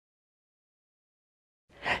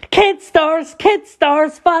Kid stars,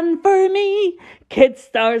 fun for me. Kid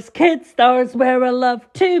stars, where I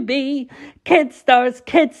love to be. Kid stars,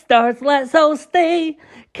 let's all stay.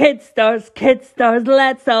 Kid stars,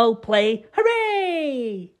 let's all play.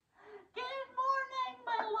 Hooray! Good morning,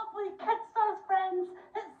 my lovely Kid Stars friends.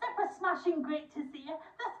 It's super smashing great to see you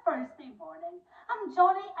this Thursday morning. I'm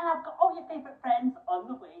Johnny and I've got all your favourite friends on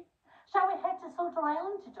the way. Shall we head to Soldier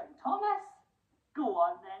Island to join Thomas? Go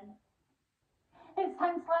on then. It's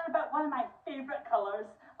time to learn about one of my favourite colours.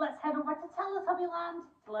 Let's head over to Teletubbyland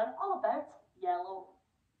to learn all about yellow.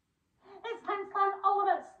 It's time to learn all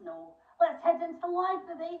about snow. Let's head into the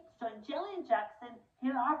library to join Jelly and Jackson.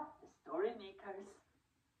 Here are the story makers.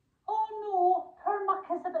 Oh no, poor Muck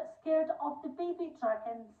is a bit scared of the baby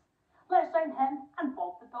dragons. Let's join him and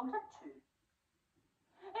Bob the Builder too.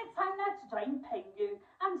 It's time now to join Pingu,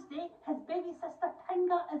 and today his baby sister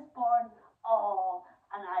Pinga is born. Oh,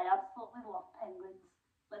 and I absolutely love penguins.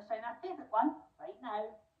 Let's join our favourite one right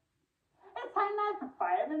now. It's time now for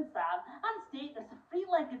Fireman Sam, and today there's a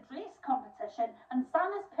three-legged race competition, and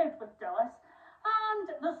Sam is paired with Dillis,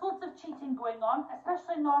 and there's loads of cheating going on,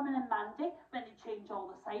 especially Norman and Mandy when they change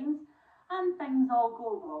all the signs, and things all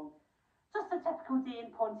go wrong. Just a typical day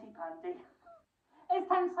in Pontypandy. It's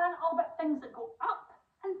time to learn all about things that go up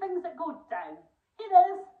and things that go down. Here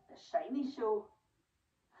is the Shiny Show.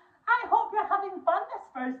 I hope you're having fun this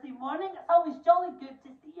Thursday morning. It's always jolly good to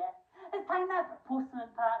see you. It's time now for Postman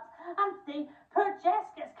Pat, and today poor Jess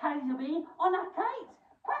gets carried away on a kite.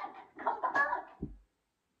 Quick, come back.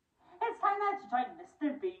 It's time now to join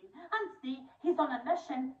Mr. Bean, and today he's on a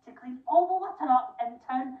mission to clean all the litter up in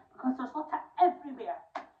town because there's litter everywhere.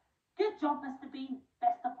 Good job, Mr. Bean.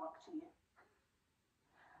 Best of luck to you.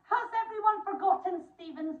 Has everyone forgotten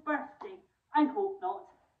Stephen's birthday? I hope not.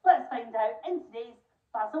 Let's find out in today's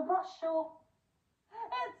Basil Brush Show.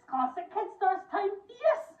 It's classic Kid Stars time.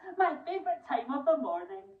 Yes, my favourite time of the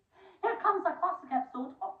morning. Here comes a classic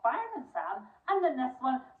episode of Fireman Sam, and in this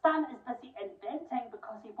one, Sam is busy inventing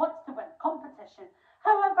because he wants to win a competition.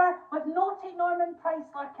 However, with naughty Norman Price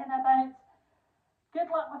lurking about.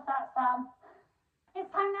 Good luck with that, Sam.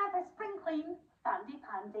 It's time now for Spring Clean, Sandy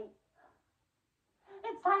Pandy.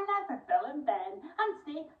 It's time now for Bill and Ben, and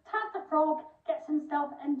today Tad the Frog gets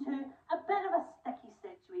himself into a bit of a sticky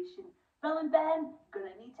situation. Bill and Ben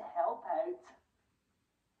gonna need to help out.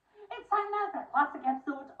 It's time now for a classic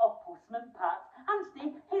episode of Postman Pat, and today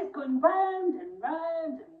he's going round and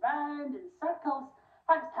round and round in circles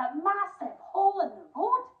thanks to a massive hole in the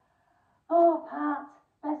road. Oh Pat,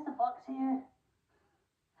 best of luck to you.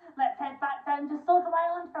 Let's head back down to Soldier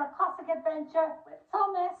Island for a classic adventure with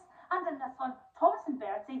Thomas, and in this one, Thomas and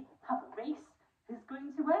Bertie have a race. Who's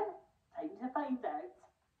going to win? Time to find out.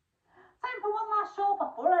 Time for one last show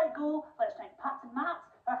before I go. Let's join Pat and Matt,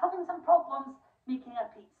 who are having some problems making a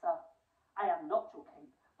pizza. I am not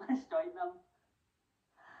joking. Let's join them.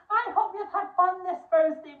 I hope you've had fun this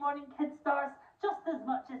Thursday morning, Kid Stars, just as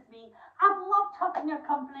much as me. I've loved having your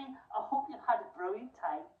company. I hope you've had a brilliant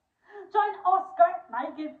time. Join Oscar, my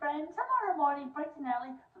good friend, tomorrow morning bright and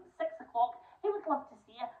early from 6 o'clock. He would love to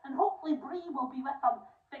see you, and hopefully Bree will be with him.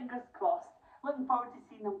 Fingers crossed. Looking forward to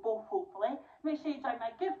seeing them both, hopefully. Make sure you join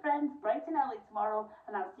my good friends bright and early tomorrow,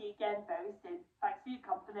 and I'll see you again very soon. Thanks for your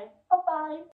company. Bye-bye.